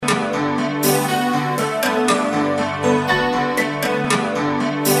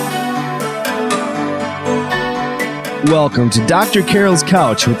Welcome to Dr. Carol's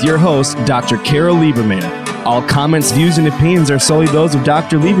Couch with your host, Dr. Carol Lieberman. All comments, views, and opinions are solely those of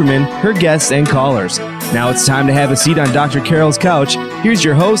Dr. Lieberman, her guests, and callers. Now it's time to have a seat on Dr. Carol's Couch. Here's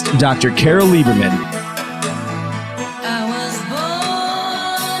your host, Dr. Carol Lieberman.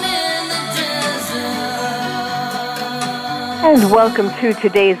 And welcome to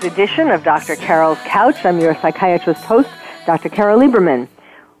today's edition of Dr. Carol's Couch. I'm your psychiatrist host, Dr. Carol Lieberman.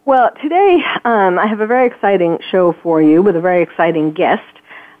 Well, today I have a very exciting show for you with a very exciting guest,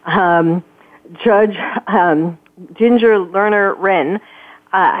 Judge Ginger Lerner Wren,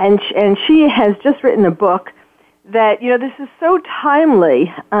 and she has just written a book that, this is so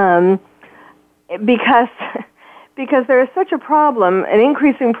timely because there is such a problem, an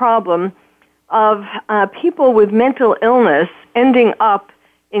increasing problem of people with mental illness ending up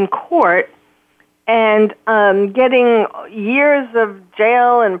in court and getting years of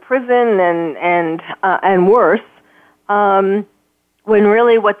jail and prison and worse, when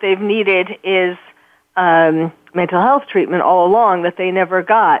really what they've needed is mental health treatment all along that they never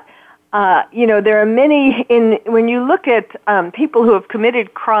got. There are many when you look at people who have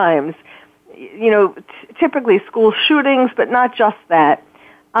committed crimes, typically school shootings, but not just that.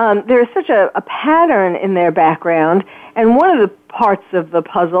 There is such a pattern in their background, and one of the parts of the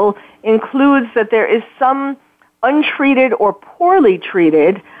puzzle includes that there is some untreated or poorly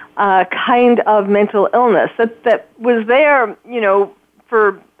treated kind of mental illness that was there,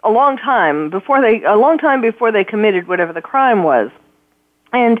 for a long time before they committed whatever the crime was.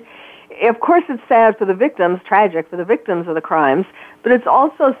 And of course, it's sad for the victims, tragic for the victims of the crimes, but it's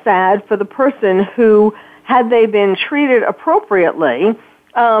also sad for the person who, had they been treated appropriately,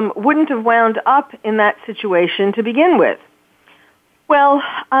 wouldn't have wound up in that situation to begin with. Well,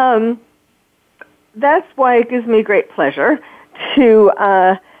 that's why it gives me great pleasure to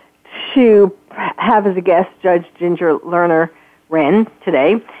have as a guest Judge Ginger Lerner Wren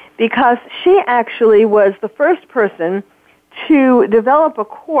today, because she actually was the first person to develop a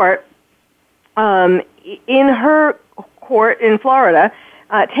court in her court in Florida,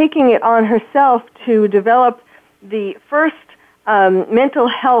 taking it on herself to develop the first mental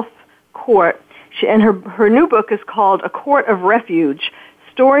health court, and her new book is called A Court of Refuge,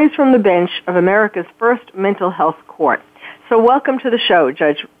 Stories from the Bench of America's First Mental Health Court. So welcome to the show,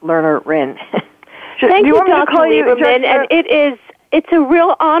 Judge Lerner Wren. Thank you, Dr. Lieberman, and it's a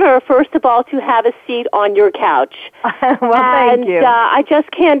real honor, first of all, to have a seat on your couch. Thank you. I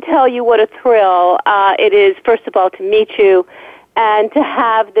just can't tell you what a thrill it is, first of all, to meet you and to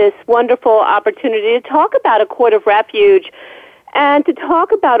have this wonderful opportunity to talk about a court of refuge and to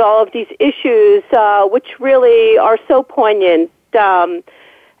talk about all of these issues, which really are so poignant. And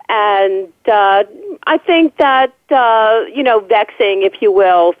I think that, vexing, if you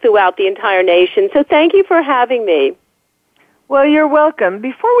will, throughout the entire nation. So thank you for having me. Well, you're welcome.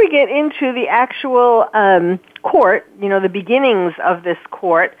 Before we get into the actual court, the beginnings of this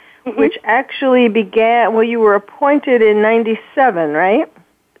court, which actually began, you were appointed in 97, right?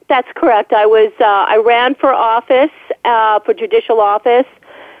 That's correct. I ran for office, for judicial office,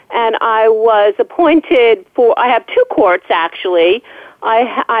 and I was appointed I have two courts, actually.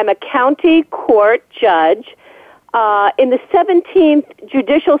 I'm a county court judge in the 17th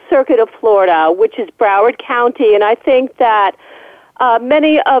Judicial Circuit of Florida, which is Broward County, and I think that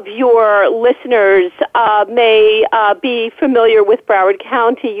many of your listeners may be familiar with Broward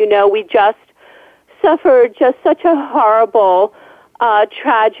County. We just suffered such a horrible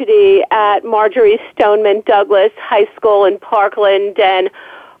tragedy at Marjorie Stoneman Douglas High School in Parkland, and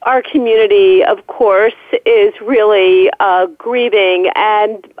our community, of course, is really grieving.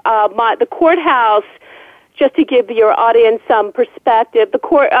 And the courthouse, just to give your audience some perspective, the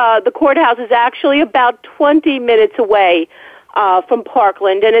courthouse is actually about 20 minutes away from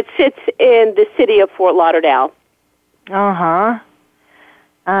Parkland, and it sits in the city of Fort Lauderdale. Yes,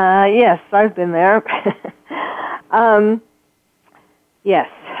 I've been there.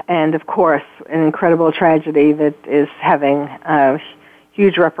 Yes, and of course, an incredible tragedy that is having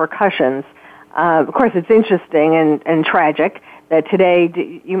huge repercussions. Of course, it's interesting and tragic that today,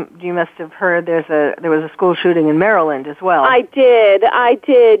 you must have heard there was a school shooting in Maryland as well. I did.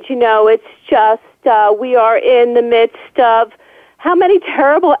 It's just we are in the midst of how many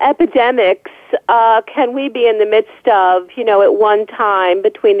terrible epidemics can we be in the midst of, at one time,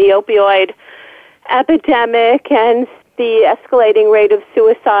 between the opioid epidemic and the escalating rate of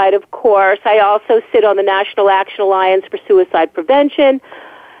suicide, of course. I also sit on the National Action Alliance for Suicide Prevention,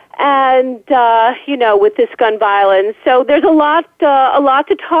 and, with this gun violence. So there's a lot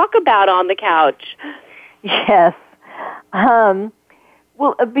to talk about on the couch. Yes.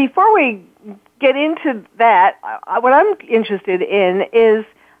 Well, before we get into that, what I'm interested in is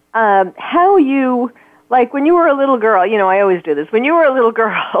how you, like when you were a little girl, I always do this. When you were a little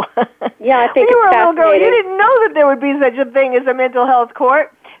girl, yeah, I think when you were it's a little girl, you fascinating. didn't know that there would be such a thing as a mental health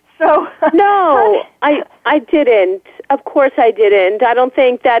court. So no, I didn't. Of course I didn't. I don't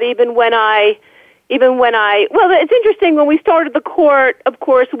think that even when I, well, it's interesting, when we started the court, of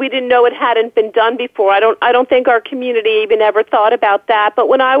course, we didn't know it hadn't been done before. I don't think our community even ever thought about that. But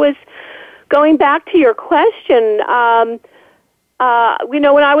when I was going back to your question, when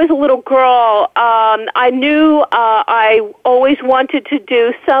I was a little girl, I knew I always wanted to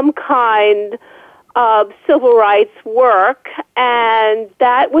do some kind of civil rights work, and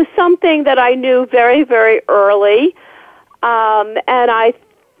that was something that I knew very, very early. And I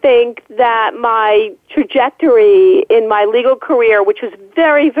think that my trajectory in my legal career, which was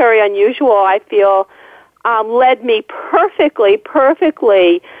very, very unusual, I feel, led me perfectly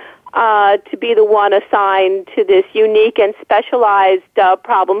to be the one assigned to this unique and specialized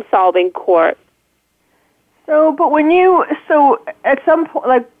problem-solving court. So, but at some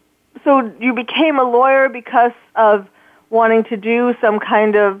point, so you became a lawyer because of wanting to do some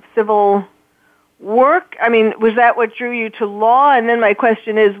kind of civil work? I mean, was that what drew you to law? And then my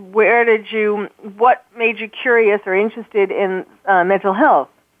question is, what made you curious or interested in mental health?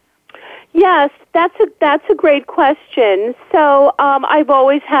 Yes, that's a great question. So I've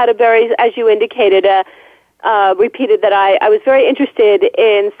always had as you indicated, repeated that I was very interested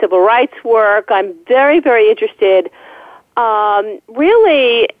in civil rights work. I'm very, very interested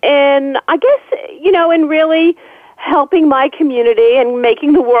really in, I guess, in really helping my community and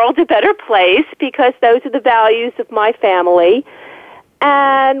making the world a better place, because those are the values of my family.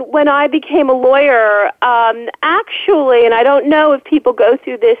 And when I became a lawyer, actually, and I don't know if people go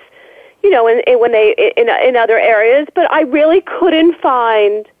through this, in other areas, but I really couldn't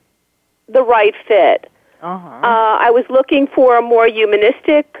find the right fit. I was looking for a more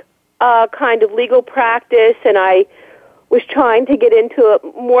humanistic kind of legal practice, and I was trying to get into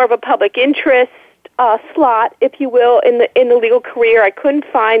more of a public interest slot, if you will, in the legal career. I couldn't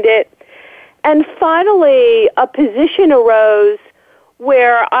find it. And finally, a position arose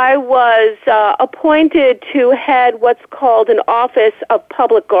where I was appointed to head what's called an Office of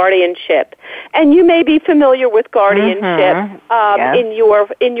Public Guardianship. And you may be familiar with guardianship yes.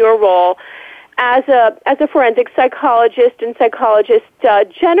 in your role as a forensic psychologist and psychologist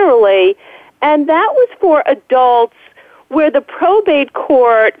generally. And that was for adults where the probate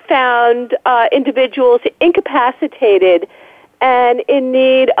court found individuals incapacitated and in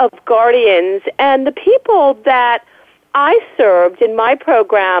need of guardians. And the people that I served in my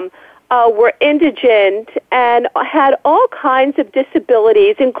program were indigent and had all kinds of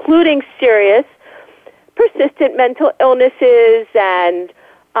disabilities, including serious, persistent mental illnesses and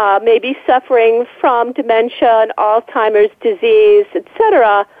maybe suffering from dementia and Alzheimer's disease,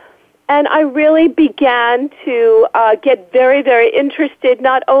 etc. And I really began to get very, very interested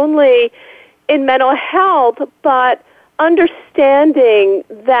not only in mental health, but understanding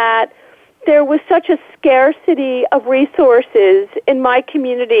that there was such a scarcity of resources in my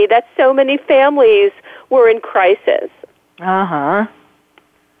community that so many families were in crisis. And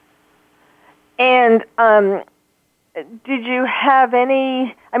did you have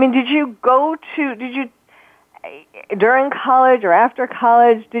any, did you during college or after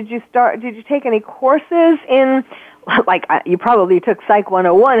college, did you take any courses in, you probably took Psych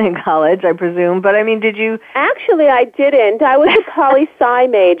 101 in college, I presume, but did you? Actually, I didn't. I was a poli-sci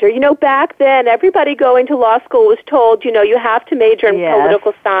major. Back then, everybody going to law school was told, you have to major in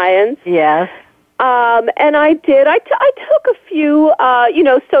political science. Yes. And I did. I took a few,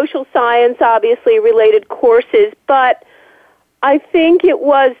 social science, obviously, related courses, but I think it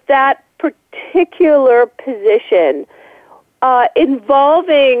was that particular position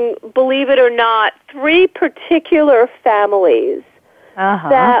involving, believe it or not, 3 particular families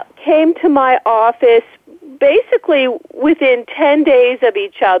that came to my office basically within 10 days of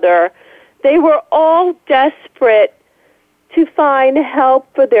each other. They were all desperate to find help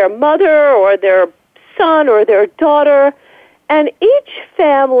for their mother or their son or their daughter. And each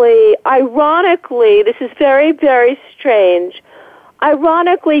family, ironically, this is very, very strange,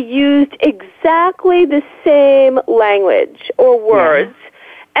 ironically used exactly the same language or words. Yeah.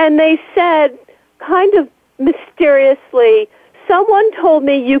 And they said, kind of mysteriously, someone told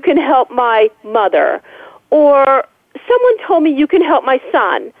me you can help my mother, or someone told me you can help my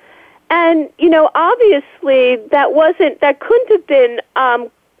son. And, obviously that couldn't have been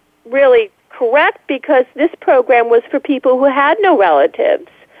really correct, because this program was for people who had no relatives.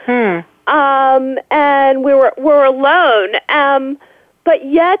 And we were alone. but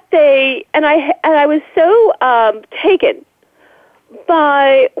yet I was so taken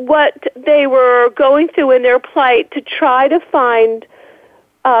by what they were going through in their plight to try to find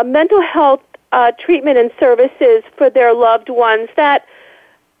mental health treatment and services for their loved ones that,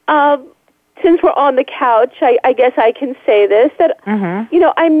 since we're on the couch, I guess I can say this, that,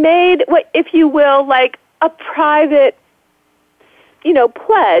 I made what, if you will, like a private,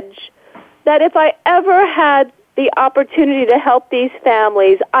 pledge that if I ever had the opportunity to help these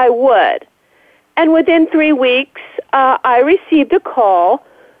families, I would. And within 3 weeks, I received a call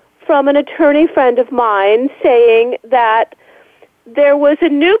from an attorney friend of mine saying that there was a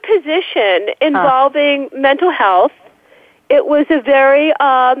new position involving mental health. It was a very,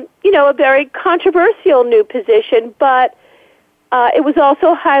 a very controversial new position, but it was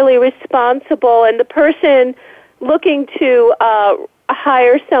also highly responsible. And the person looking to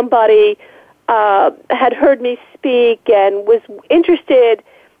hire somebody had heard me speak and was interested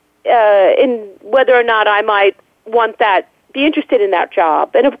in whether or not I might be interested in that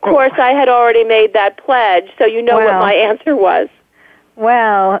job. And of course, I had already made that pledge, so you know what my answer was.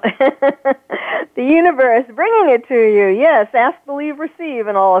 Well, the universe bringing it to you. Yes, ask, believe, receive,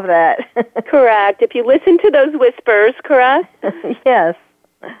 and all of that. Correct. If you listen to those whispers, correct? Yes.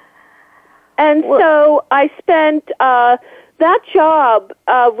 And so I spent, that job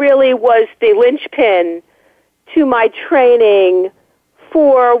really was the linchpin to my training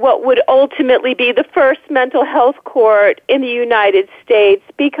for what would ultimately be the first mental health court in the United States,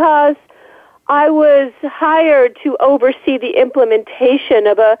 because I was hired to oversee the implementation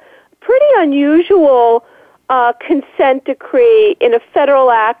of a pretty unusual consent decree in a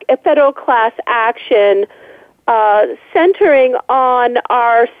federal class action centering on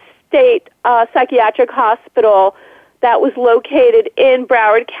our state psychiatric hospital that was located in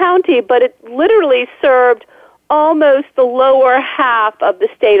Broward County, but it literally served almost the lower half of the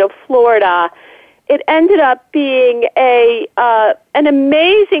state of Florida. It ended up being an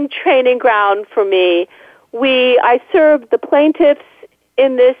amazing training ground for me. I served the plaintiffs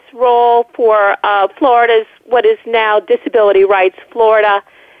in this role for Florida's, what is now Disability Rights Florida,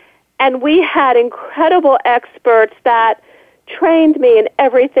 and we had incredible experts that trained me in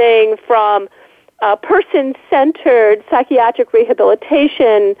everything from person-centered psychiatric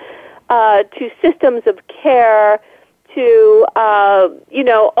rehabilitation to systems of care, to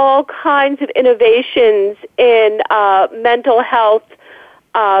all kinds of innovations in mental health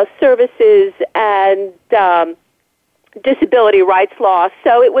services and disability rights law.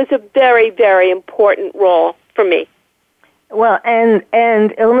 So it was a very, very important role for me. Well, and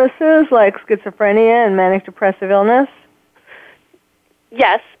illnesses like schizophrenia and manic depressive illness.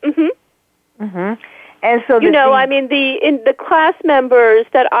 Yes. Mm-hmm. Mm-hmm. And so the class members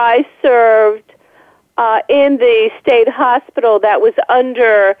that I served in the state hospital that was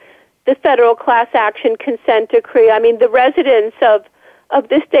under the federal class action consent decree. I mean, the residents of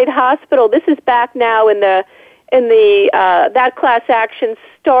this state hospital. This is back now in the that class action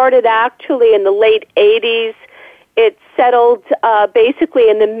started actually in the late 80s. It settled basically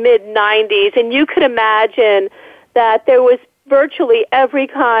in the mid 90s, and you could imagine that there was virtually every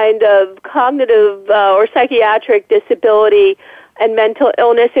kind of cognitive or psychiatric disability and mental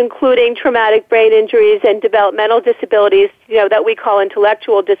illness, including traumatic brain injuries and developmental disabilities, that we call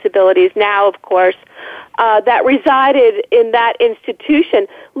intellectual disabilities now, of course, that resided in that institution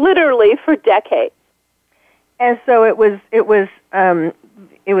literally for decades. And so it was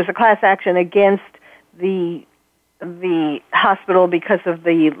a class action against the hospital because of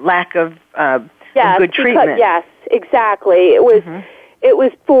the lack of good treatment. Yes, exactly. It was it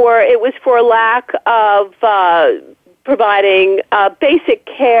was for lack of providing basic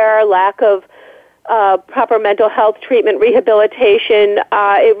care, lack of proper mental health treatment, rehabilitation.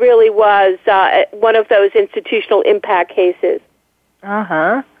 It really was one of those institutional impact cases.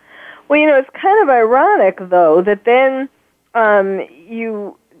 Uh-huh. Well, it's kind of ironic, though, that then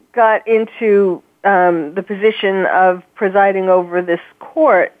you got into the position of presiding over this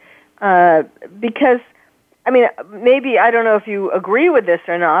court because, maybe, I don't know if you agree with this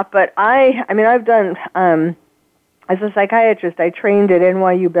or not, but I've done, as a psychiatrist, I trained at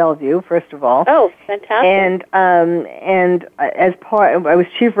NYU Bellevue, first of all. Oh, fantastic. And as part, I was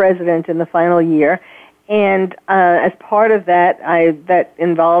chief resident in the final year, and as part of that, that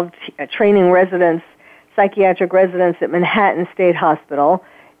involved training psychiatric residents at Manhattan State Hospital.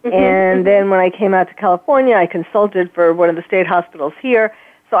 And then when I came out to California, I consulted for one of the state hospitals here.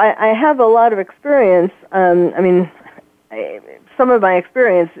 So I have a lot of experience. Some of my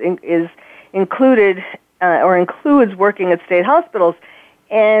experience is included or includes working at state hospitals.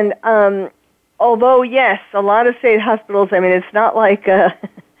 And although, yes, a lot of state hospitals, I mean, it's not like,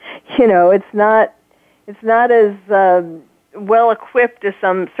 it's not as well equipped as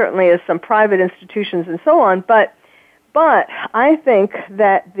certainly as some private institutions and so on, but I think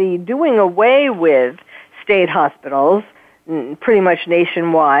that the doing away with state hospitals, pretty much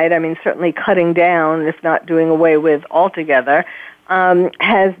nationwide, I mean, certainly cutting down, if not doing away with altogether,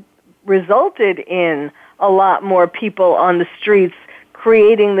 has resulted in a lot more people on the streets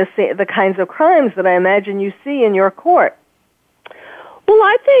creating the kinds of crimes that I imagine you see in your court. Well,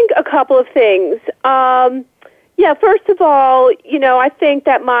 I think a couple of things. First of all, I think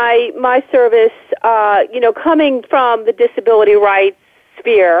that my service, coming from the disability rights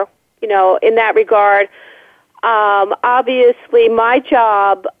sphere, in that regard, obviously my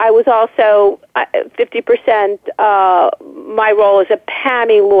job, I was also 50% my role as a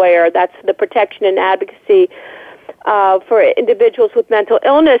PAMI lawyer, that's the Protection and Advocacy for Individuals with Mental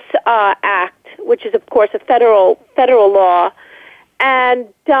Illness Act, which is, of course, a federal law. And,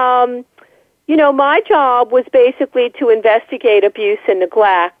 my job was basically to investigate abuse and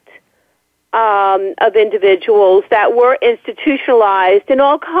neglect of individuals that were institutionalized in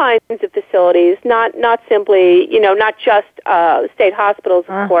all kinds of facilities, not simply, not just state hospitals,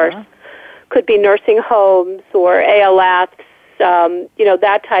 of course. Could be nursing homes or ALFs,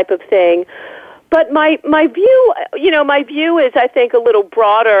 that type of thing. But my view is, I think, a little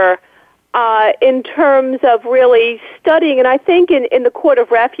broader in terms of really studying, and I think in the Court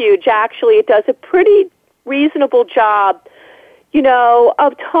of Refuge, actually, it does a pretty reasonable job,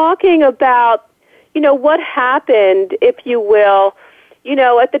 of talking about, what happened, if you will,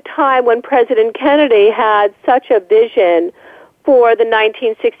 at the time when President Kennedy had such a vision for the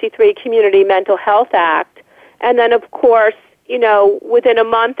 1963 Community Mental Health Act. And then, of course, within a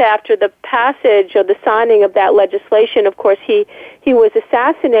month after the passage or the signing of that legislation, of course, he was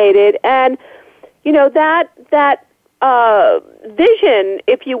assassinated. And, that vision,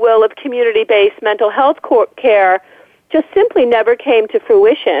 if you will, of community-based mental health care just simply never came to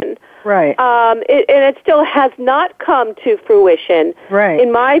fruition. Right. And it still has not come to fruition, right,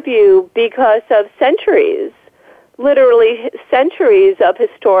 in my view, because of centuries, literally centuries of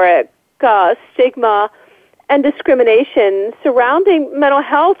historic stigma and discrimination surrounding mental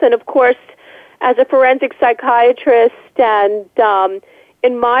health. And, of course, as a forensic psychiatrist and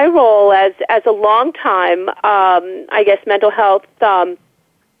in my role as a long-time, mental health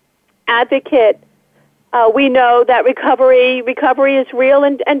advocate, we know that recovery is real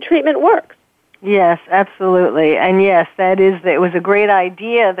and treatment works. Yes, absolutely. And yes, it was a great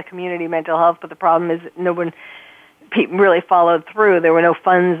idea, the community mental health, but the problem is no one really followed through. There were no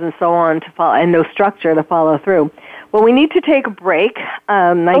funds and so on to follow, and no structure to follow through. Well, we need to take a break.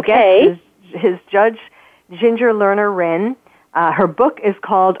 My guest is Judge Ginger Lerner Wren. Her book is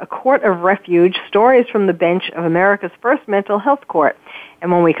called A Court of Refuge, Stories from the Bench of America's First Mental Health Court.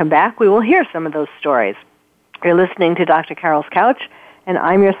 And when we come back, we will hear some of those stories. You're listening to Dr. Carol's Couch, and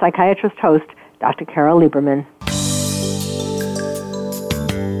I'm your psychiatrist host, Dr. Carol Lieberman.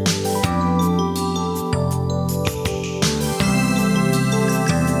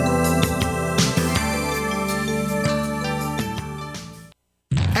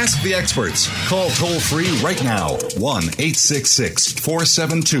 Ask the experts. Call toll-free right now,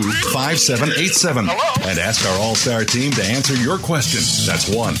 1-866-472-5787. And ask our All-Star team to answer your question. That's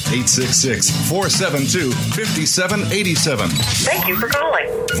 1-866-472-5787. Thank you for calling.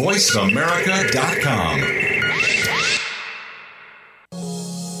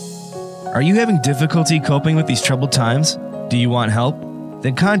 VoiceAmerica.com. Are you having difficulty coping with these troubled times? Do you want help?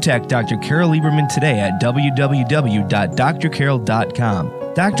 Then contact Dr. Carol Lieberman today at www.drcarol.com.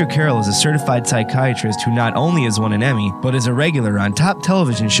 Dr. Carol is a certified psychiatrist who not only has won an Emmy, but is a regular on top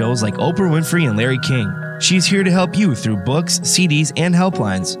television shows like Oprah Winfrey and Larry King. She's here to help you through books, CDs, and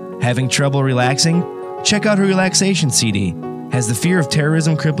helplines. Having trouble relaxing? Check out her relaxation CD. Has the fear of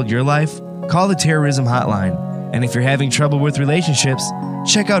terrorism crippled your life? Call the terrorism hotline. And if you're having trouble with relationships,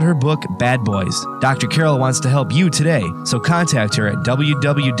 check out her book, Bad Boys. Dr. Carol wants to help you today, so contact her at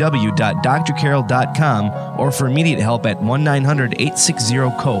www.drcarol.com or for immediate help at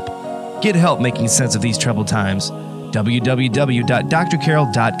 1-900-860-COPE. Get help making sense of these troubled times.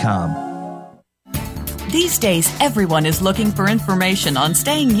 www.drcarol.com. These days, everyone is looking for information on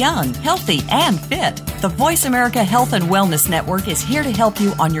staying young, healthy, and fit. The Voice America Health and Wellness Network is here to help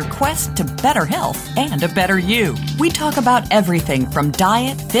you on your quest to better health and a better you. We talk about everything from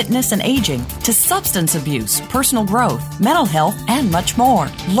diet, fitness, and aging to substance abuse, personal growth, mental health, and much more.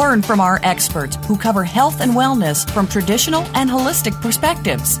 Learn from our experts who cover health and wellness from traditional and holistic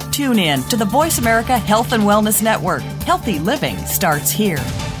perspectives. Tune in to the Voice America Health and Wellness Network. Healthy living starts here.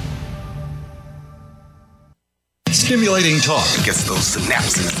 Stimulating talk. It gets those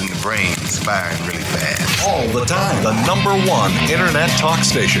synapses in the brain firing really fast. All the time. The #1 Internet talk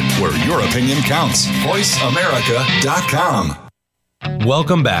station where your opinion counts. VoiceAmerica.com.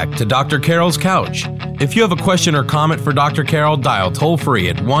 Welcome back to Dr. Carol's Couch. If you have a question or comment for Dr. Carol, dial toll-free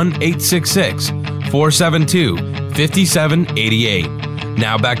at 1-866-472-5788.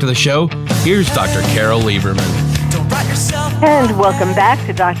 Now back to the show. Here's Dr. Carol Lieberman. And welcome back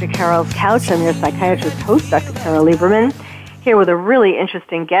to Dr. Carol's Couch. I'm your psychiatrist host, Dr. Carol Lieberman, here with a really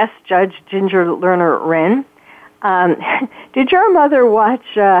interesting guest, Judge Ginger Lerner Wren. Did your mother watch,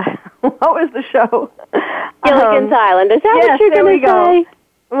 what was the show? Gilligan's Island. Is that what you're going to say?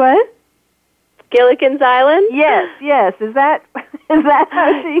 What? Gilligan's Island? Yes. Is that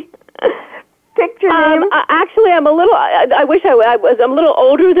how she picked your name? Actually, I'm a little, I wish I'm a little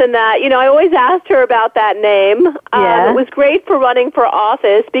older than that. You know, I always asked her about that name. It was great for running for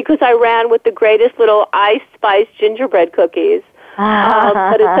office because I ran with the greatest little Ice Spice gingerbread cookies.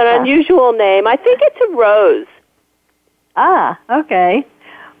 But it's an unusual name. I think it's a Rose. Okay.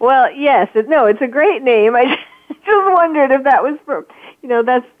 Well, yes. It's a great name. I just wondered if that was from,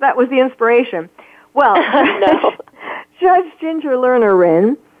 that was the inspiration. Well, no. Judge Ginger Lerner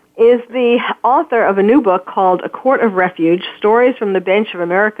Wren is the author of a new book called A Court of Refuge, Stories from the Bench of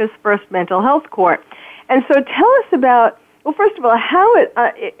America's First Mental Health Court. And so tell us about, well, first of all, how it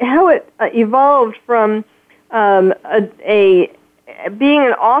evolved from being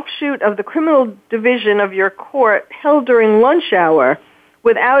an offshoot of the criminal division of your court held during lunch hour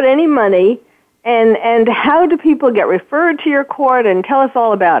without any money, and how do people get referred to your court, and tell us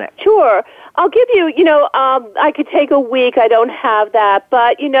all about it. Sure. I'll give you, I could take a week. I don't have that.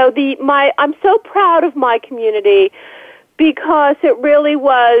 But, I'm so proud of my community because it really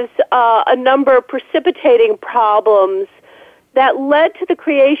was a number of precipitating problems that led to the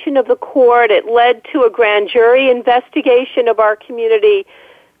creation of the court. It led to a grand jury investigation of our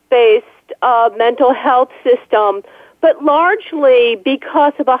community-based mental health system, but largely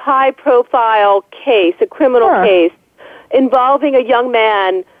because of a high-profile case, a criminal case, involving a young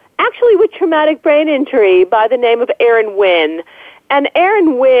man, actually with traumatic brain injury, by the name of Aaron Wynn. And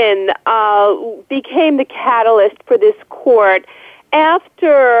Aaron Wynn became the catalyst for this court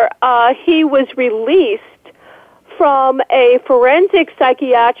after he was released from a forensic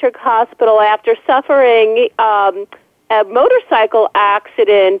psychiatric hospital after suffering a motorcycle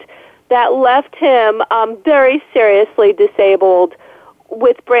accident that left him very seriously disabled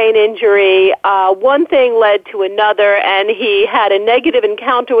with brain injury. One thing led to another, and he had a negative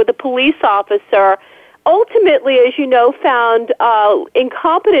encounter with a police officer, ultimately, as you know, found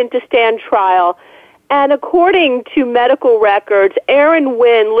incompetent to stand trial. And according to medical records, Aaron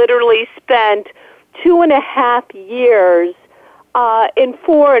Wynn literally spent 2.5 years in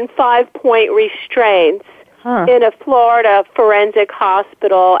 4- and 5-point restraints in a Florida forensic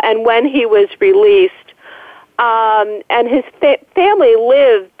hospital. And when he was released, and his family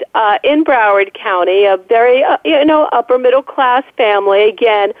lived in Broward County, a very upper middle class family,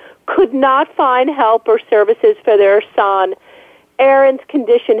 again, could not find help or services for their son. Aaron's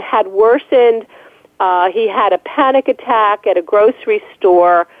condition had worsened. He had a panic attack at a grocery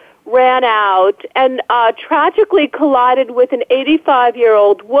store, ran out, and tragically collided with an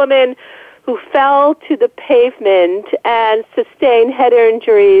 85-year-old woman who fell to the pavement and sustained head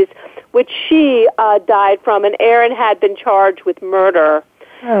injuries, which she died from, and Aaron had been charged with murder.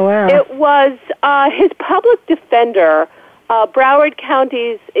 Oh, wow. It was his public defender, Broward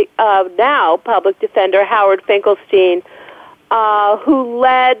County's now public defender, Howard Finkelstein, who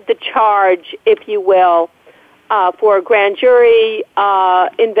led the charge, if you will, for a grand jury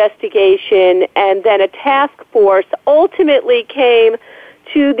investigation, and then a task force ultimately came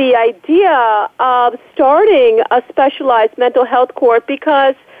to the idea of starting a specialized mental health court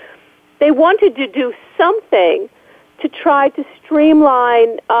because they wanted to do something to try to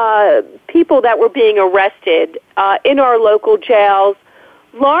streamline people that were being arrested in our local jails,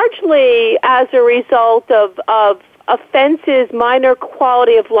 largely as a result of offenses, minor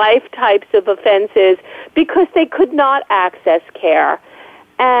quality of life types of offenses, because they could not access care.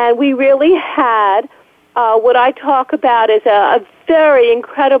 And we really had what I talk about as a very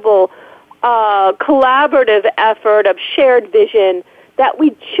incredible collaborative effort of shared vision that we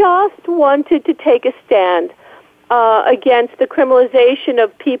just wanted to take a stand against the criminalization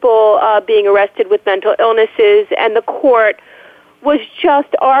of people being arrested with mental illnesses, and the court was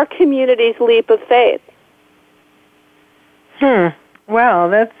just our community's leap of faith. Wow,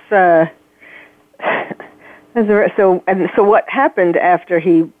 that's so. And so, what happened after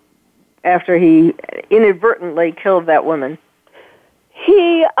he inadvertently killed that woman?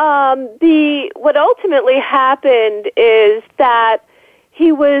 What ultimately happened is that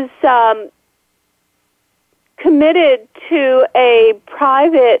he was committed to a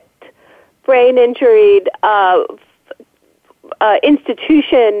private brain injury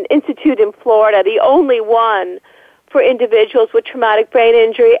institute in Florida, the only one for individuals with traumatic brain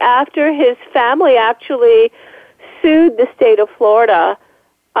injury, after his family actually sued the state of Florida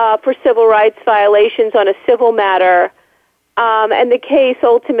for civil rights violations on a civil matter. And the case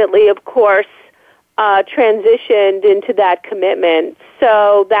ultimately, of course, transitioned into that commitment.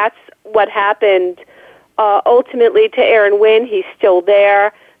 So that's what happened ultimately to Aaron Wynn. He's still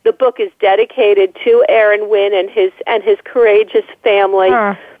there. The book is dedicated to Aaron Wynn and his courageous family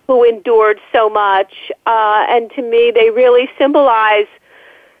who endured so much. And to me, they really symbolize,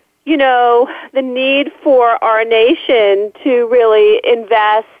 the need for our nation to really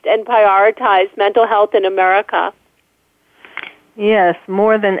invest and prioritize mental health in America. Yes,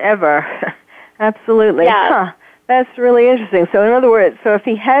 more than ever. Absolutely. Yeah. That's really interesting. So in other words, if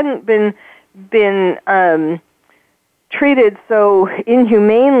he hadn't been treated so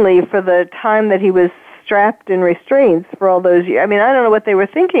inhumanely for the time that he was strapped in restraints for all those years, I mean, I don't know what they were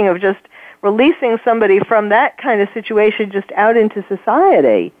thinking of, just releasing somebody from that kind of situation just out into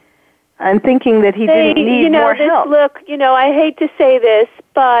society. I'm thinking that he didn't need more help. Look, I hate to say this,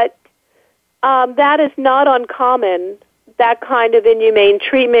 but that is not uncommon, that kind of inhumane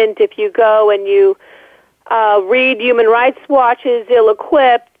treatment. If you go and you read Human Rights Watch's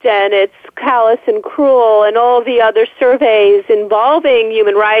Ill-Equipped, and it's Callous and Cruel, and all the other surveys involving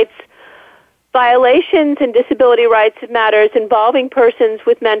human rights violations and disability rights matters involving persons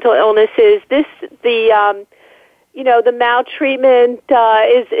with mental illnesses, the maltreatment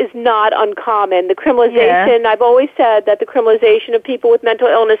is not uncommon. The criminalization, I've always said that the criminalization of people with mental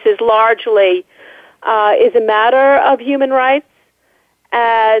illnesses largely is a matter of human rights,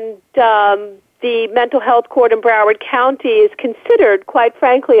 and the mental health court in Broward County is considered, quite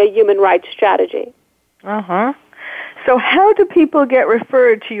frankly, a human rights strategy. So how do people get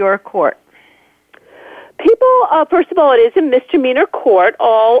referred to your court? People, first of all, it is a misdemeanor court.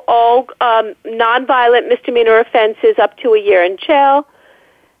 All nonviolent misdemeanor offenses up to a year in jail.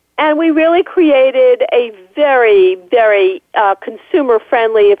 And we really created a very, very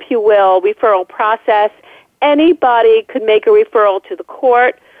consumer-friendly, if you will, referral process. Anybody could make a referral to the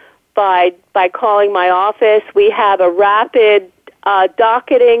court by calling my office. We have a rapid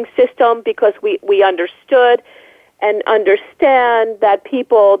docketing system because we understood and understand that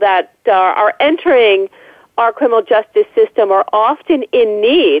people that are entering our criminal justice system are often in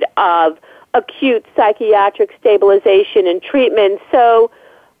need of acute psychiatric stabilization and treatment. So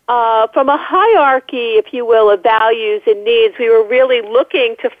from a hierarchy, if you will, of values and needs, we were really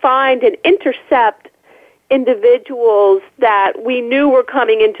looking to find and intercept individuals that we knew were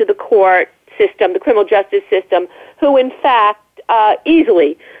coming into the court system, the criminal justice system, who in fact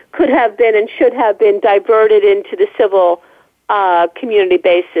easily could have been and should have been diverted into the civil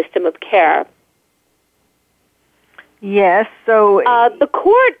community-based system of care. Yes, so the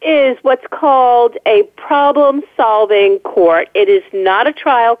court is what's called a problem-solving court. It is not a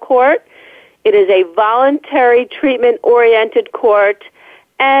trial court. It is a voluntary treatment-oriented court,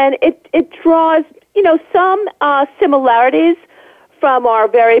 and it draws, some similarities from our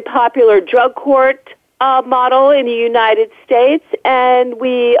very popular drug court model in the United States, and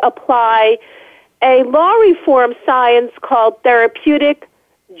we apply a law reform science called therapeutic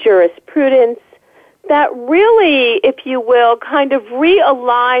jurisprudence that really, if you will, kind of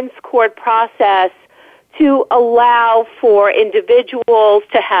realigns court process to allow for individuals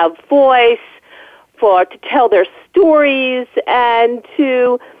to have voice, to tell their stories, and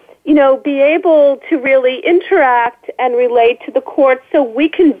to, be able to really interact and relate to the court so we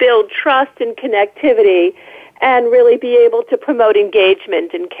can build trust and connectivity and really be able to promote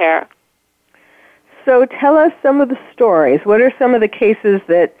engagement in care. So tell us some of the stories. What are some of the cases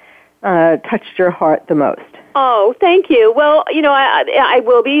that touched your heart the most? Oh, thank you. Well, I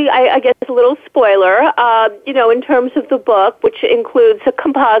will be, I guess, a little spoiler, in terms of the book, which includes a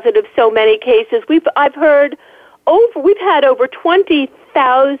composite of so many cases. We've had over 20,000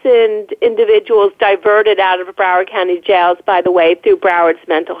 individuals diverted out of Broward County jails, by the way, through Broward's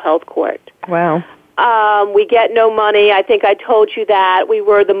mental health court. Wow. We get no money. I think I told you that. We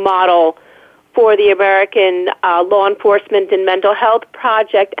were the model for the American Law Enforcement and Mental Health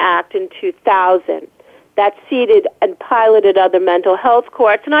Project Act in 2000. That seeded and piloted other mental health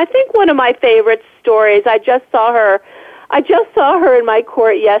courts. And I think one of my favorite stories, I just saw her in my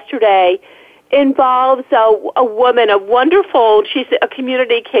court yesterday, involves a woman, she's a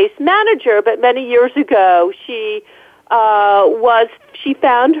community case manager, but many years ago she was she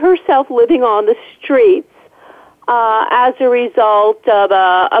found herself living on the streets as a result of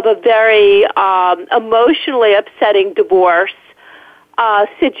a very emotionally upsetting divorce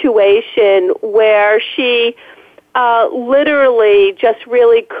situation where she literally just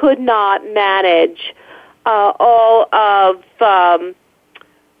really could not manage all of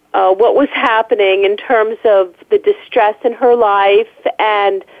what was happening in terms of the distress in her life,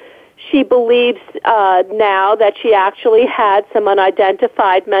 and she believes now that she actually had some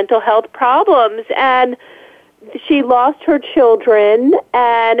unidentified mental health problems, and she lost her children,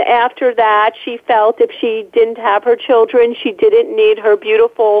 and after that she felt if she didn't have her children, she didn't need her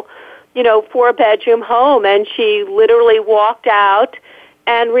beautiful, 4-bedroom home, and she literally walked out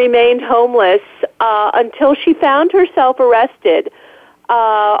and remained homeless until she found herself arrested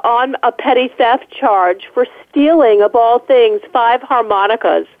on a petty theft charge for stealing, of all things, 5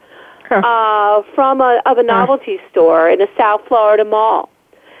 harmonicas from a novelty store in a South Florida mall.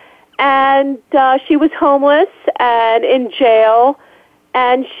 And she was homeless and in jail,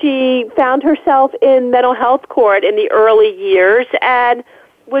 and she found herself in mental health court in the early years and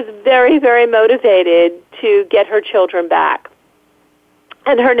was very, very motivated to get her children back.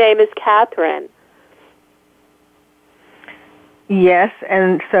 And her name is Catherine. Yes,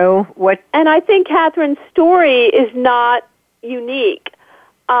 and so what? And I think Catherine's story is not unique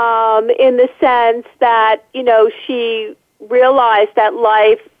in the sense that, she realized that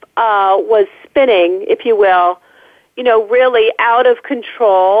life was spinning, if you will, really out of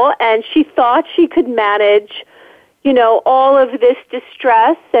control, and she thought she could manage, all of this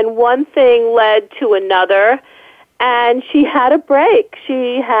distress, and one thing led to another, and she had a break.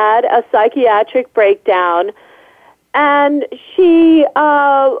 She had a psychiatric breakdown, and she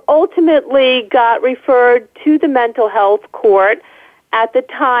ultimately got referred to the mental health court. At the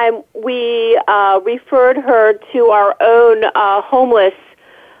time, we referred her to our own homeless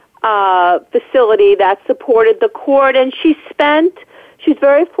facility that supported the court, and she's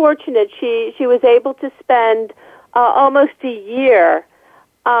very fortunate. She was able to spend almost a year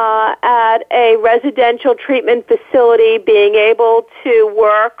at a residential treatment facility, being able to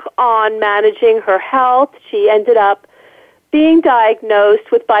work on managing her health. She ended up being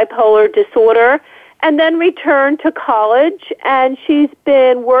diagnosed with bipolar disorder and then returned to college, and she's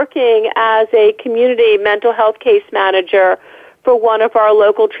been working as a community mental health case manager for one of our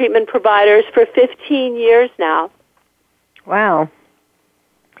local treatment providers for 15 years now. Wow.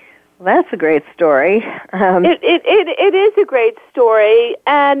 Well, that's a great story. It is a great story,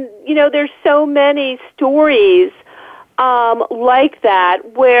 and, there's so many stories like that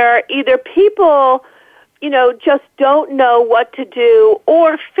where either people, just don't know what to do,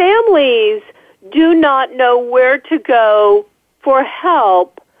 or families do not know where to go for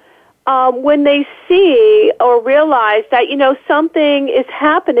help when they see or realize that, something is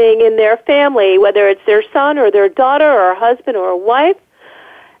happening in their family, whether it's their son or their daughter or a husband or a wife,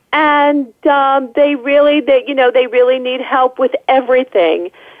 and they really need help with everything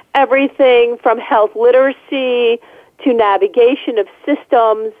from health literacy to navigation of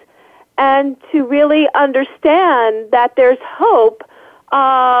systems, and to really understand that there's hope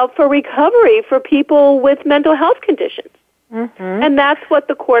for recovery for people with mental health conditions. Mm-hmm. And that's what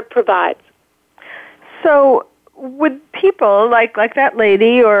the court provides. So would people like that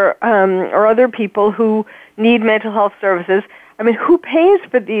lady or other people who need mental health services, who pays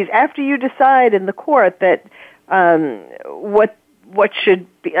for these after you decide in the court that what should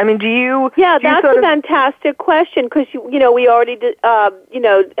be? Do you? Yeah, that's a fantastic question, because we already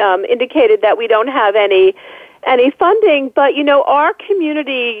indicated that we don't have any funding, but our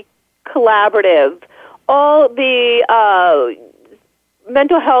community collaborative, all the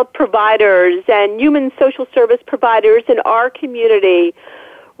mental health providers and human social service providers in our community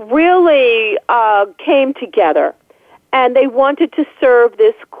really came together, and they wanted to serve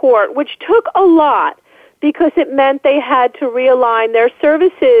this court, which took a lot, because it meant they had to realign their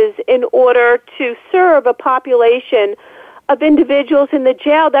services in order to serve a population of individuals in the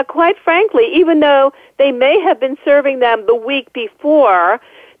jail that, quite frankly, even though they may have been serving them the week before,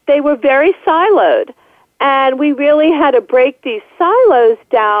 they were very siloed. And we really had to break these silos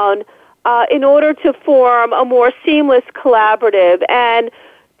down in order to form a more seamless collaborative. And,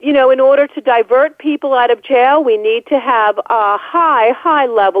 in order to divert people out of jail, we need to have a high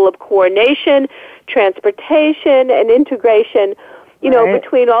level of coordination, transportation, and integration, right,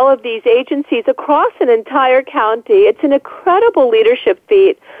 between all of these agencies across an entire county. It's an incredible leadership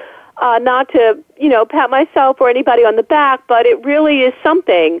feat. Not to, pat myself or anybody on the back, but it really is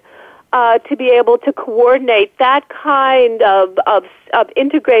something to be able to coordinate that kind of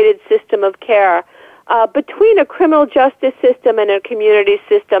integrated system of care between a criminal justice system and a community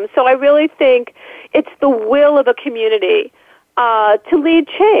system. So I really think it's the will of a community to lead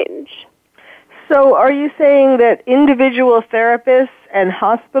change. So are you saying that individual therapists and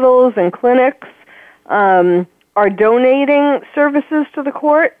hospitals and clinics are donating services to the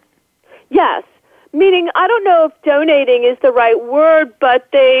court? Yes. Meaning, I don't know if donating is the right word, but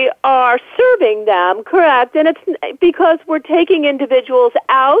they are serving them, correct? And it's because we're taking individuals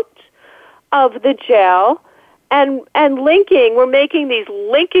out of the jail and linking. We're making these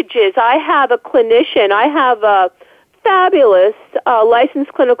linkages. I have a clinician. I have a fabulous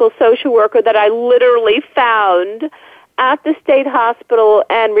licensed clinical social worker that I literally found at the state hospital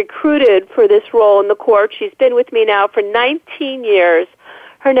and recruited for this role in the court. She's been with me now for 19 years.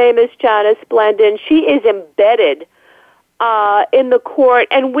 Her name is Janice Blendon. She is embedded in the court,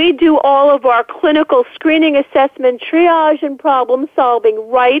 and we do all of our clinical screening, assessment, triage, and problem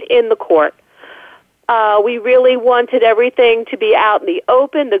solving right in the court. We really wanted everything to be out in the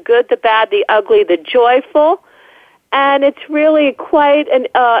open, the good, the bad, the ugly, the joyful, and it's really quite an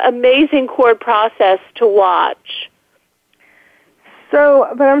amazing court process to watch. So,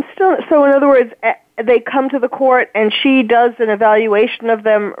 but so in other words, they come to the court and she does an evaluation of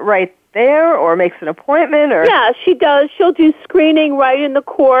them right there or makes an appointment? Or yeah, she does. She'll do screening right in the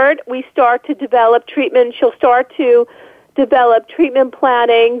court. We start to develop treatment. She'll start to develop treatment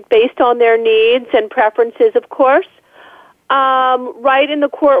planning based on their needs and preferences, of course, right in the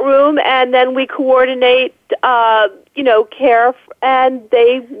courtroom, and then we coordinate, care, and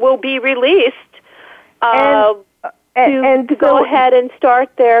they will be released to go ahead and start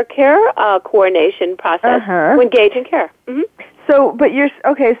their care coordination process to engage in care. Mm-hmm. So, but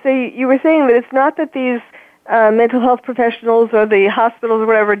so you were saying that it's not that these mental health professionals or the hospitals or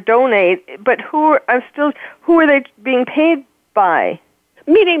whatever donate, but who are they being paid by?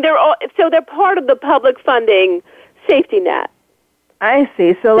 Meaning they're part of the public funding safety net. I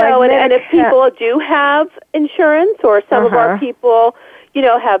see. So and if people do have insurance, or some of our people,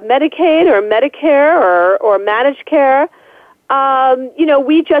 have Medicaid or Medicare or managed care,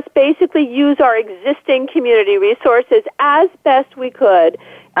 we just basically use our existing community resources as best we could,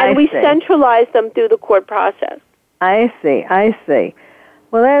 and we centralize them through the court process. I see.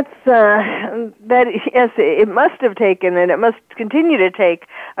 Well, yes, it must have taken, and it must continue to take,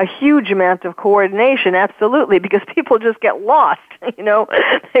 a huge amount of coordination, absolutely, because people just get lost,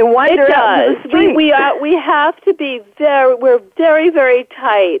 They wander out into the street. We have to be we're very, very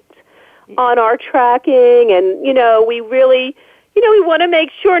tight on our tracking, and, we really, we want to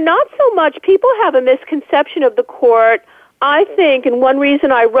make sure, not so much, people have a misconception of the court, I think, and one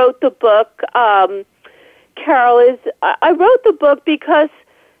reason I wrote the book, Carol, is I wrote the book because,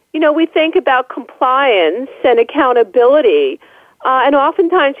 we think about compliance and accountability, and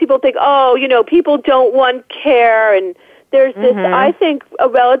oftentimes people think, people don't want care, and there's this, I think, a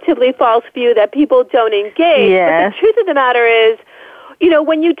relatively false view that people don't engage. Yes. But the truth of the matter is,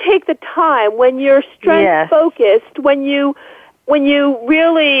 when you take the time, when you're strength-focused, when you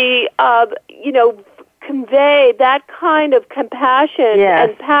really, convey that kind of compassion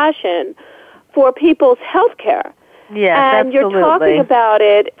and passion for people's health care. Yes, and absolutely. You're talking about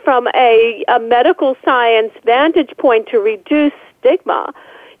it from a medical science vantage point to reduce stigma.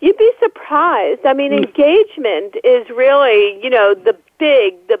 You'd be surprised. I mean, engagement is really, the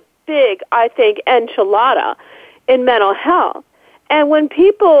big, I think, enchilada in mental health. And when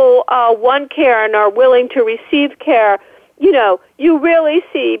people want care and are willing to receive care, you really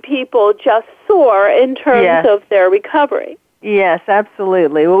see people just soar in terms of their recovery. Yes,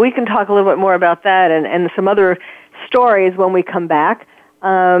 absolutely. Well, we can talk a little bit more about that and some other stories when we come back.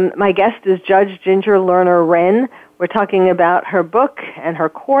 My guest is Judge Ginger Lerner Wren. We're talking about her book and her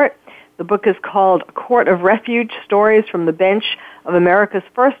court. The book is called Court of Refuge, Stories from the Bench of America's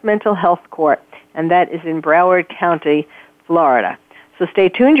First Mental Health Court, and that is in Broward County, Florida. So stay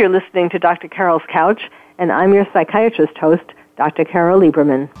tuned. You're listening to Dr. Carol's Couch, and I'm your psychiatrist host, Dr. Carol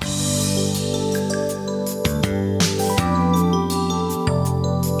Lieberman.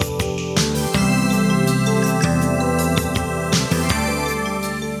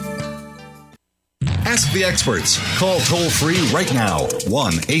 Ask the experts. Call toll-free right now,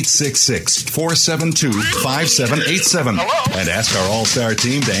 1-866-472-5787. And ask our All-Star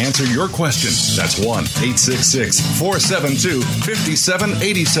team to answer your question. That's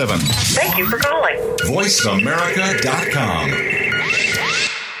 1-866-472-5787. Thank you for calling.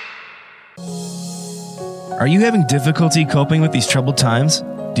 VoiceAmerica.com. Are you having difficulty coping with these troubled times?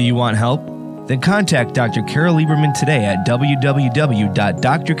 Do you want help? Then contact Dr. Carol Lieberman today at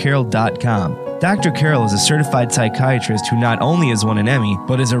www.drcarol.com. Dr. Carol is a certified psychiatrist who not only has won an Emmy,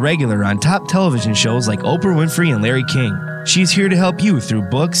 but is a regular on top television shows like Oprah Winfrey and Larry King. She's here to help you through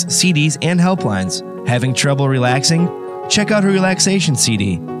books, CDs, and helplines. Having trouble relaxing? Check out her relaxation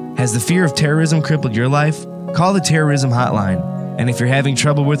CD. Has the fear of terrorism crippled your life? Call the Terrorism Hotline. And if you're having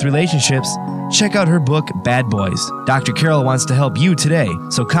trouble with relationships, check out her book, Bad Boys. Dr. Carol wants to help you today,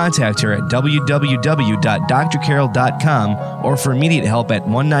 so contact her at www.drcarol.com or for immediate help at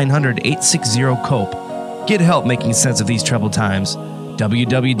 1-900-860-COPE. Get help making sense of these troubled times.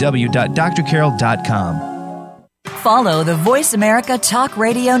 www.drcarol.com. Follow the Voice America Talk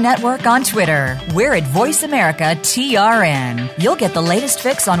Radio Network on Twitter. We're at Voice America TRN. You'll get the latest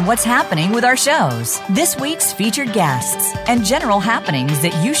fix on what's happening with our shows, this week's featured guests, and general happenings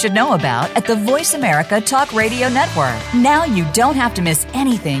that you should know about at the Voice America Talk Radio Network. Now you don't have to miss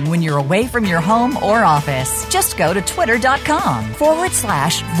anything when you're away from your home or office. Just go to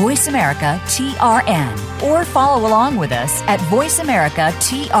twitter.com/Voice America TRN or follow along with us at Voice America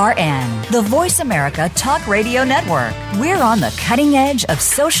TRN, the Voice America Talk Radio Network. We're on the cutting edge of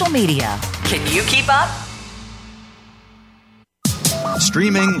social media. Can you keep up?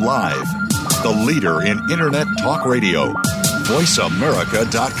 Streaming live, the leader in Internet talk radio,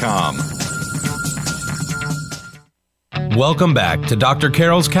 voiceamerica.com. Welcome back to Dr.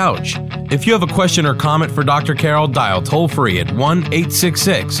 Carol's Couch. If you have a question or comment for Dr. Carol, dial toll-free at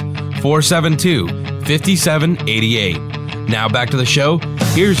 1-866-472-5788. Now back to the show.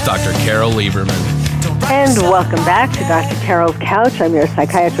 Here's Dr. Carol Lieberman. And welcome back to Dr. Carol's Couch. I'm your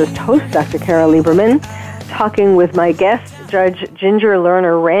psychiatrist host, Dr. Carol Lieberman, talking with my guest, Judge Ginger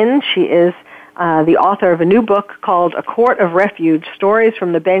Lerner Wren. She is the author of a new book called A Court of Refuge, Stories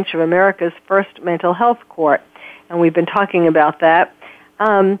from the Bench of America's First Mental Health Court. And we've been talking about that.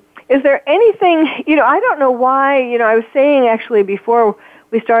 Is there anything, I don't know why, I was saying actually before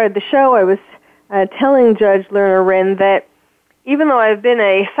we started the show, I was telling Judge Lerner Wren that even though I've been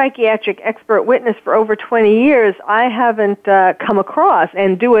a psychiatric expert witness for over 20 years, I haven't come across,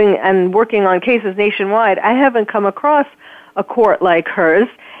 and working on cases nationwide, I haven't come across a court like hers.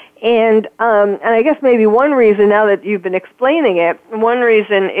 And I guess maybe one reason, now that you've been explaining it, one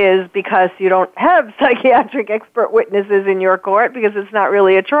reason is because you don't have psychiatric expert witnesses in your court because it's not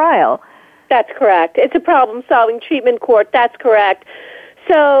really a trial. That's correct. It's a problem-solving treatment court. That's correct.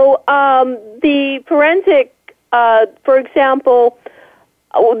 So the forensic, for example,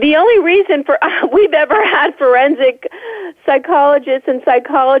 the only reason we've ever had forensic psychologists and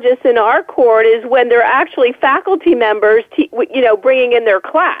psychologists in our court is when they're actually faculty members, bringing in their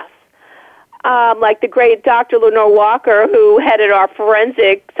class. Like the great Dr. Lenore Walker, who headed our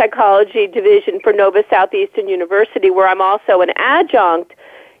forensic psychology division for Nova Southeastern University, where I'm also an adjunct,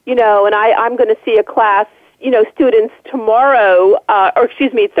 and I'm going to see a class, students tomorrow,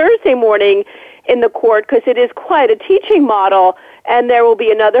 Thursday morning in the court, because it is quite a teaching model, and there will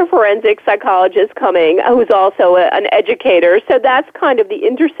be another forensic psychologist coming who's also an educator. So that's kind of the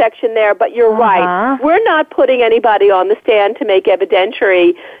intersection there, but you're right. We're not putting anybody on the stand to make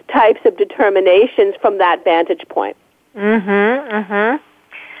evidentiary types of determinations from that vantage point. Well,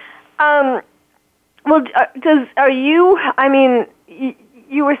 you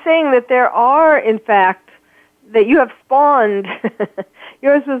were saying that there are, in fact, that you have spawned,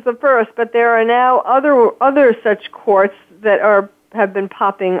 yours was the first, but there are now other such courts that have been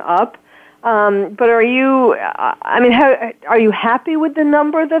popping up. But are you happy with the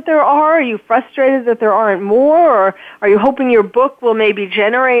number that there are? Are you frustrated that there aren't more, or are you hoping your book will maybe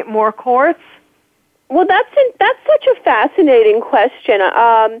generate more courts? Well, that's such a fascinating question.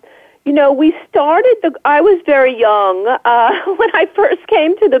 We started I was very young when I first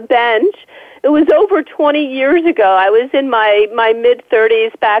came to the bench. It was over 20 years ago. I was in my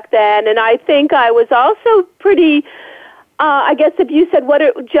mid-30s back then, and I think I was also pretty, I guess if you said,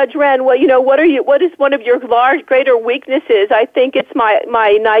 Judge Wren, what is one of your greater weaknesses? I think it's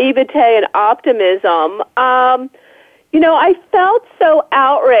my naivete and optimism. I felt so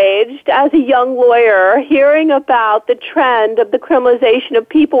outraged as a young lawyer hearing about the trend of the criminalization of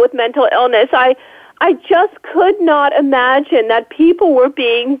people with mental illness. I just could not imagine that people were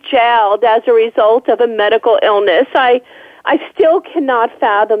being jailed as a result of a medical illness. I still cannot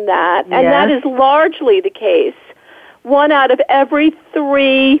fathom that, and that is largely the case. 1 out of every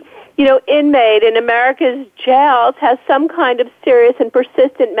 3, inmate in America's jails has some kind of serious and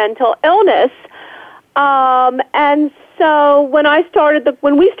persistent mental illness. And so when we started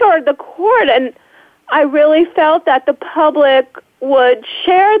the court, and I really felt that the public would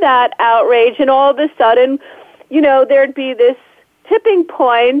share that outrage, and all of a sudden, there'd be this tipping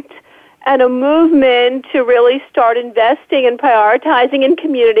point, and a movement to really start investing and prioritizing in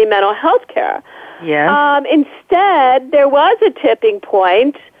community mental health care. Yes. Instead, there was a tipping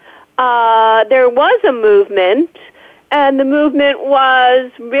point. There was a movement, and the movement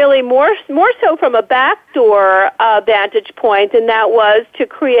was really more so from a backdoor vantage point, and that was to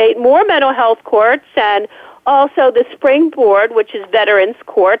create more mental health courts and also the Springboard, which is veterans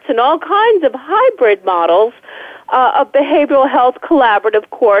courts, and all kinds of hybrid models of behavioral health collaborative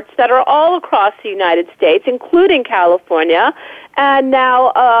courts that are all across the United States, including California. And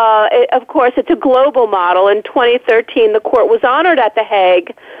now, of course, it's a global model. In 2013, the court was honored at The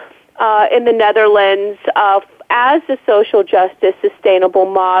Hague in the Netherlands as the social justice sustainable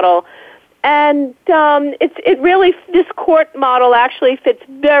model. And it really, this court model actually fits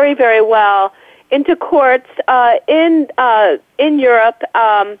very, very well into courts in Europe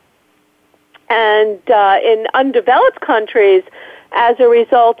and in undeveloped countries as a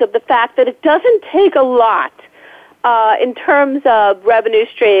result of the fact that it doesn't take a lot in terms of revenue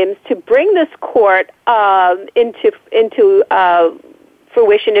streams to bring this court into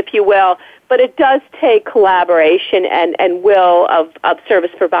fruition, if you will, but it does take collaboration and will of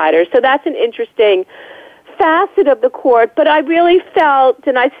service providers. So that's an interesting facet of the court, but I really felt,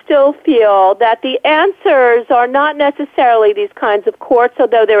 and I still feel, that the answers are not necessarily these kinds of courts,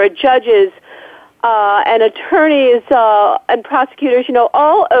 although there are judges and attorneys and prosecutors,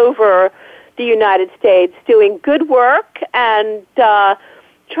 all over the United States doing good work and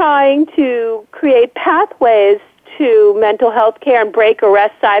trying to create pathways to mental health care and break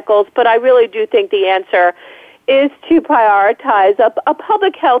arrest cycles, but I really do think the answer is to prioritize a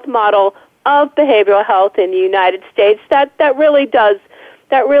public health model of behavioral health in the United States that really does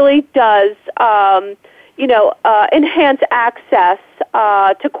enhance access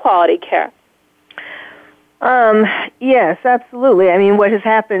to quality care. Yes, absolutely. I mean, what has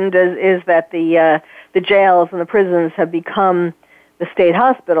happened is that the jails and the prisons have become the state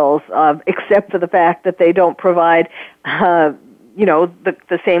hospitals, except for the fact that they don't provide, the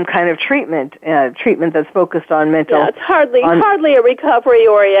same kind of treatment that's focused on mental. Yeah, it's hardly a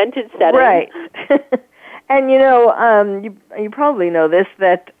recovery-oriented setting. Right. And you probably know this,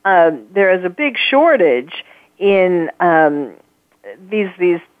 that there is a big shortage in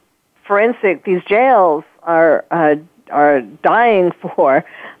these forensic. These jails are dying for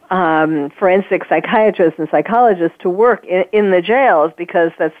forensic psychiatrists and psychologists to work in the jails,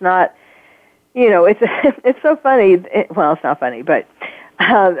 because that's not, it's so funny. Well, it's not funny, but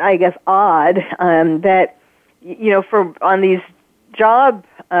I guess odd that, on these job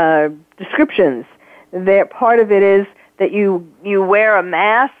descriptions, that part of it is that you wear a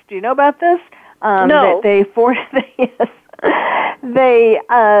mask. Do you know about this? No. Yes.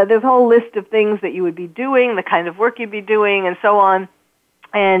 There's a whole list of things that you would be doing, the kind of work you'd be doing, and so on.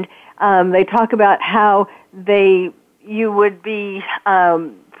 And they talk about how you would be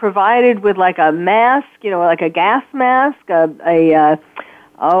provided with like a mask, like a gas mask, something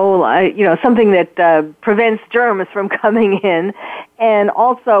that prevents germs from coming in, and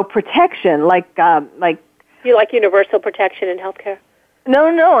also protection, like you like universal protection in healthcare?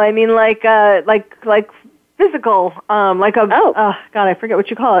 No, I mean like physical, God, I forget what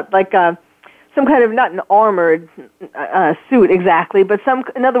you call it, like some kind of, not an armored suit exactly, but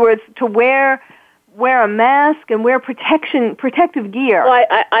in other words, to wear a mask and wear protective gear. Well,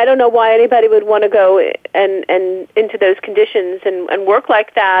 I don't know why anybody would want to go and into those conditions and work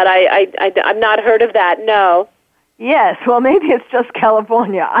like that. I've not heard of that. No. Yes, well, maybe it's just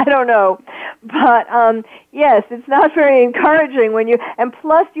California. I don't know, but yes, it's not very encouraging and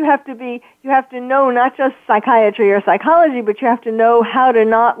plus you have to know not just psychiatry or psychology, but you have to know how to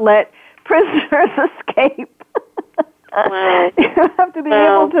not let prisoners escape. Wow. You have to be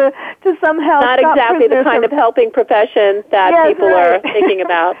able to somehow not stop exactly the kind of helping profession that people are thinking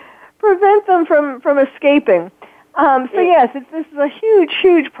about. Prevent them from escaping. Yes, this is a huge,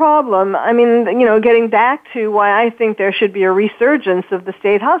 huge problem. I mean, getting back to why I think there should be a resurgence of the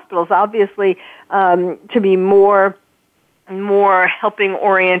state hospitals, obviously, to be more helping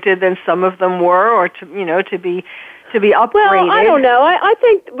oriented than some of them were, or to be upgraded. Well, I don't know. I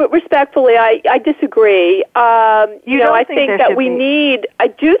think, respectfully, I disagree. I think that I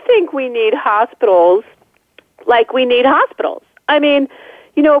do think we need hospitals like we need hospitals. I mean,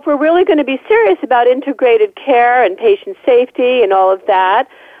 if we're really going to be serious about integrated care and patient safety and all of that,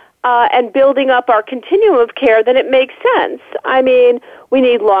 and building up our continuum of care, then it makes sense. I mean, we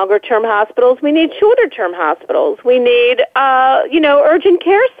need longer-term hospitals. We need shorter-term hospitals. We need, urgent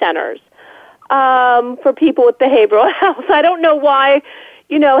care centers for people with behavioral health. I don't know why,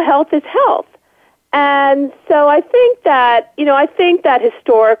 health is health. And so I think that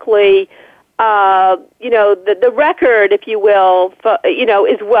historically, the record, if you will,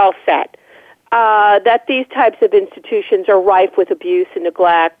 is well set. That these types of institutions are rife with abuse and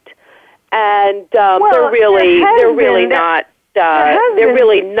neglect, and they're really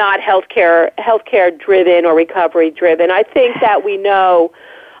not healthcare driven or recovery driven. I think that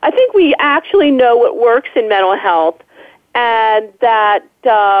we actually know what works in mental health, and that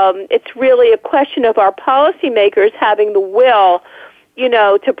it's really a question of our policymakers having the will,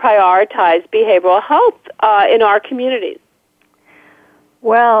 to prioritize behavioral health in our communities.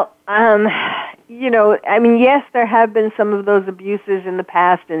 Well, yes, there have been some of those abuses in the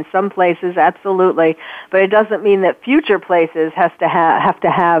past in some places, absolutely, but it doesn't mean that future places have to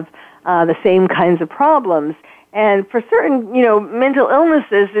have the same kinds of problems. And for certain, mental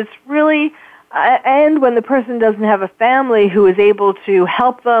illnesses, it's really, and when the person doesn't have a family who is able to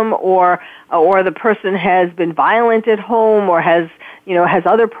help them, or the person has been violent at home, or has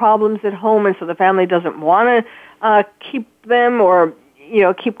other problems at home, and so the family doesn't want to keep them or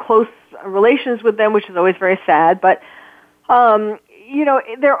keep close relations with them, which is always very sad. But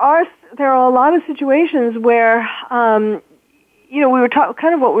there are a lot of situations where we were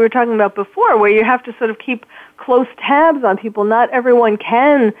kind of what we were talking about before, where you have to sort of keep close tabs on people. Not everyone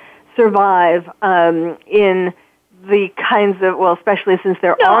can survive in the kinds of, especially since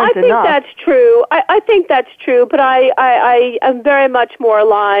there aren't enough. I think that's true. I think that's true, but I am very much more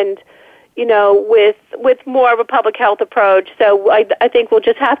aligned, with more of a public health approach. So I think we'll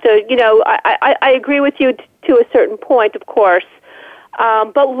just have to, I agree with you to a certain point, of course,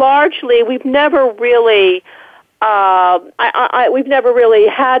 but largely we've never really had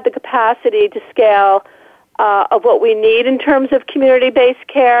the capacity to scale of what we need in terms of community-based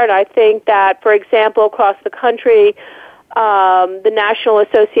care. And I think that, for example, across the country, the National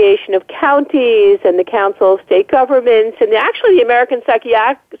Association of Counties and the Council of State Governments and actually the American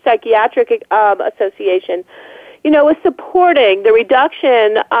Psychiatric Association, is supporting the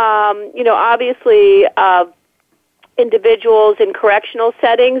reduction, obviously, of individuals in correctional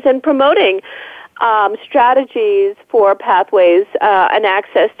settings and promoting strategies for pathways and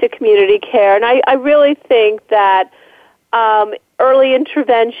access to community care. And I really think that early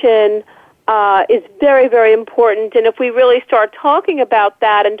intervention is very, very important. And if we really start talking about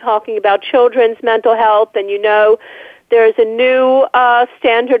that and talking about children's mental health, then there's a new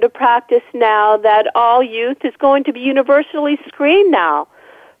standard of practice now that all youth is going to be universally screened now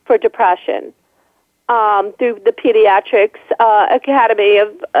for depression through the Pediatrics Academy of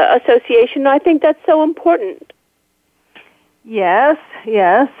Association. I think that's so important. Yes.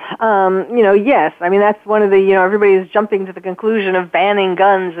 Yes. I mean, that's one of the, everybody's jumping to the conclusion of banning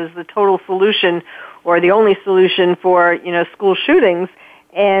guns as the total solution or the only solution for, school shootings.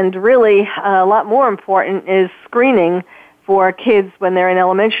 And really, a lot more important is screening for kids when they're in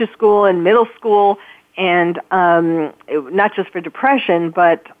elementary school and middle school, and not just for depression,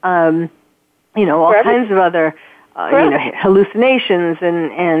 but, all kinds of other, hallucinations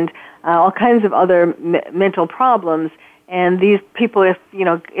and all kinds of other mental problems. And these people, if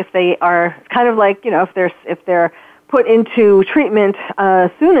they are kind of like, if they're put into treatment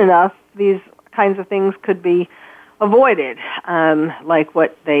soon enough, these kinds of things could be avoided. Like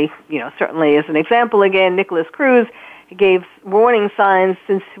what they, certainly as an example again, Nicholas Cruz gave warning signs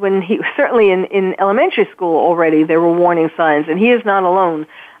since when he, certainly in elementary school already, there were warning signs, and he is not alone.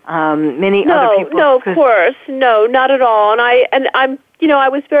 Many other people. No, of course, no, not at all. And I'm, I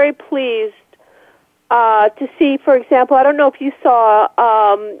was very pleased to see, for example, I don't know if you saw,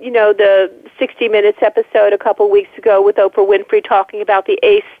 the 60 Minutes episode a couple weeks ago with Oprah Winfrey talking about the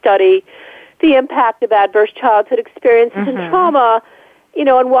ACE study, the impact of adverse childhood experiences and trauma.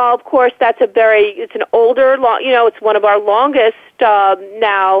 And while, of course, it's an older, it's one of our longest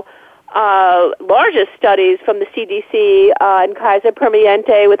largest studies from the CDC and Kaiser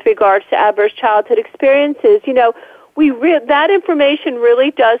Permanente with regards to adverse childhood experiences, that information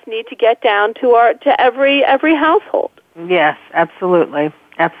really does need to get down to every household. Yes, absolutely,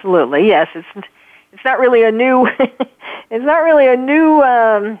 yes. It's not really a new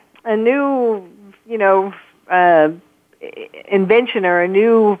invention or a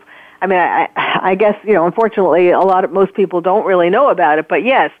new. I mean, I guess unfortunately, most people don't really know about it. But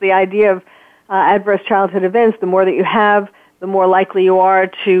yes, the idea of adverse childhood events, the more that you have, the more likely you are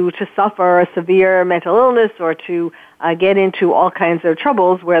to suffer a severe mental illness or to get into all kinds of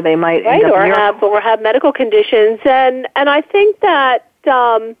troubles where they might end up or have medical conditions. And I think that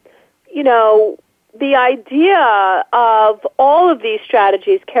the idea of all of these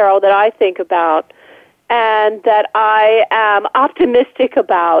strategies, Carol, that I think about and that I am optimistic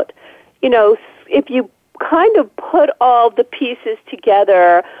about, if you kind of put all the pieces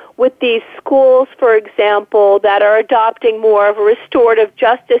together with these schools, for example, that are adopting more of a restorative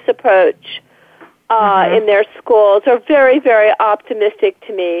justice approach in their schools, are very, very optimistic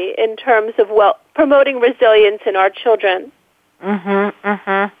to me in terms of promoting resilience in our children.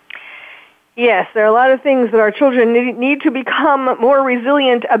 Yes, there are a lot of things that our children need to become more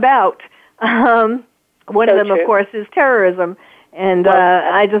resilient about. One of them, of course, is terrorism. And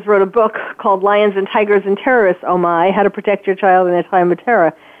I just wrote a book called Lions and Tigers and Terrorists, Oh My, How to Protect Your Child in a Time of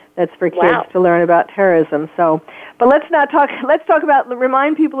Terror. That's for kids to learn about terrorism. So, but let's talk about,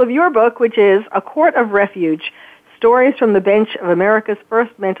 remind people of your book, which is A Court of Refuge, Stories from the Bench of America's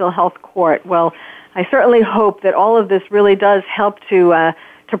First Mental Health Court. Well, I certainly hope that all of this really does help to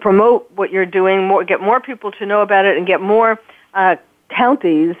promote what you're doing, get more people to know about it, and get more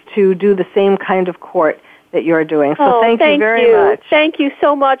counties to do the same kind of court that you're doing. So thank you very much. Thank you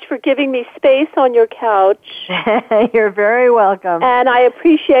so much for giving me space on your couch. You're very welcome. And I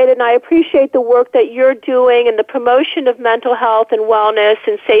appreciate it, and I appreciate the work that you're doing and the promotion of mental health and wellness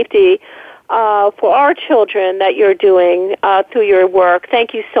and safety for our children that you're doing through your work.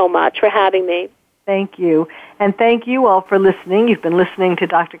 Thank you so much for having me. Thank you. And thank you all for listening. You've been listening to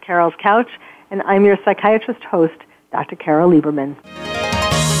Dr. Carol's Couch, and I'm your psychiatrist host, Dr. Carol Lieberman.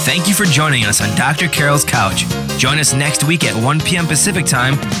 Thank you for joining us on Dr. Carol's Couch. Join us next week at 1 p.m. Pacific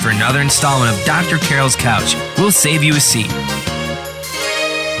Time for another installment of Dr. Carol's Couch. We'll save you a seat.